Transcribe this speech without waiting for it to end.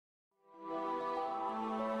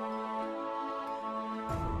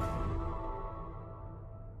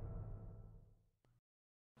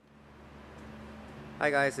Hi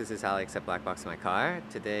guys, this is Alex at BlackboxMyCar.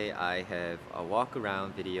 Today I have a walk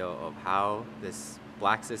around video of how this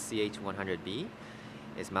BlackSys CH-100B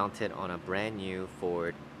is mounted on a brand new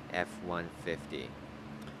Ford F150.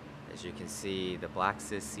 As you can see, the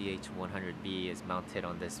BlackSys CH-100B is mounted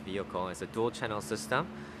on this vehicle. It's a dual channel system,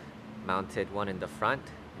 mounted one in the front,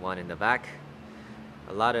 one in the back.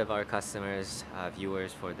 A lot of our customers,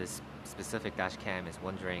 viewers for this specific dash cam is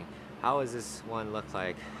wondering, how does this one look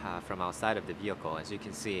like from outside of the vehicle? As you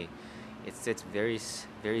can see, it sits very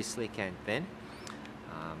sleek and thin.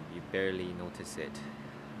 You barely notice it.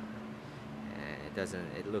 And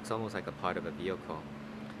it looks almost like a part of a vehicle.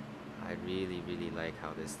 I really like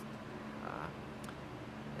how this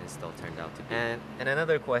install turned out to be. And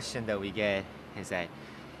another question that we get is that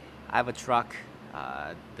I have a truck,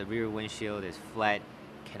 the rear windshield is flat.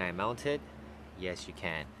 Can I mount it? Yes, you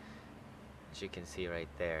can. As you can see right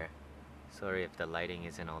there. Sorry if the lighting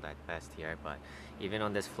isn't all that best here, but even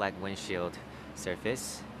on this flat windshield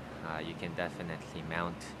surface, you can definitely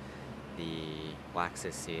mount the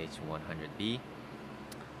BlackSys CH-100B.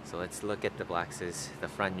 So let's look at the BlackSys, the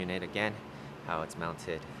front unit again, how it's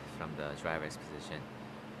mounted from the driver's position.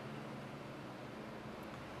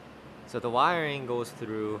 So the wiring goes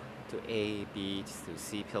through to A, B, to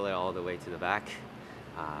C pillar all the way to the back.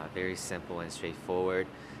 Very simple and straightforward.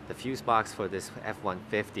 The fuse box for this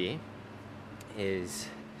F150 is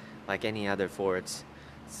like any other Fords.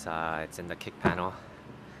 It's in the kick panel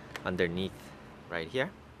underneath right here.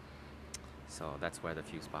 So that's where the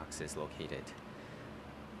fuse box is located.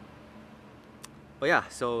 But yeah,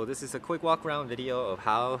 so this is a quick walk around video of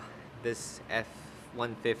how this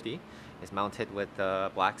F150 is mounted with the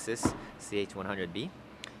BlackSys CH-100B.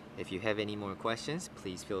 If you have any more questions,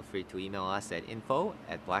 please feel free to email us at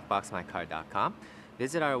info@blackboxmycar.com.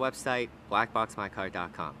 Visit our website,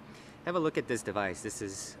 blackboxmycar.com. Have a look at this device. This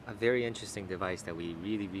is a very interesting device that we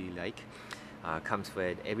really like. Comes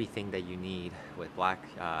with everything that you need with like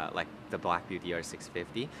the Blackview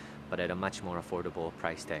DR650, but at a much more affordable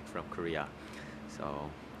price tag from Korea. So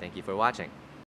thank you for watching.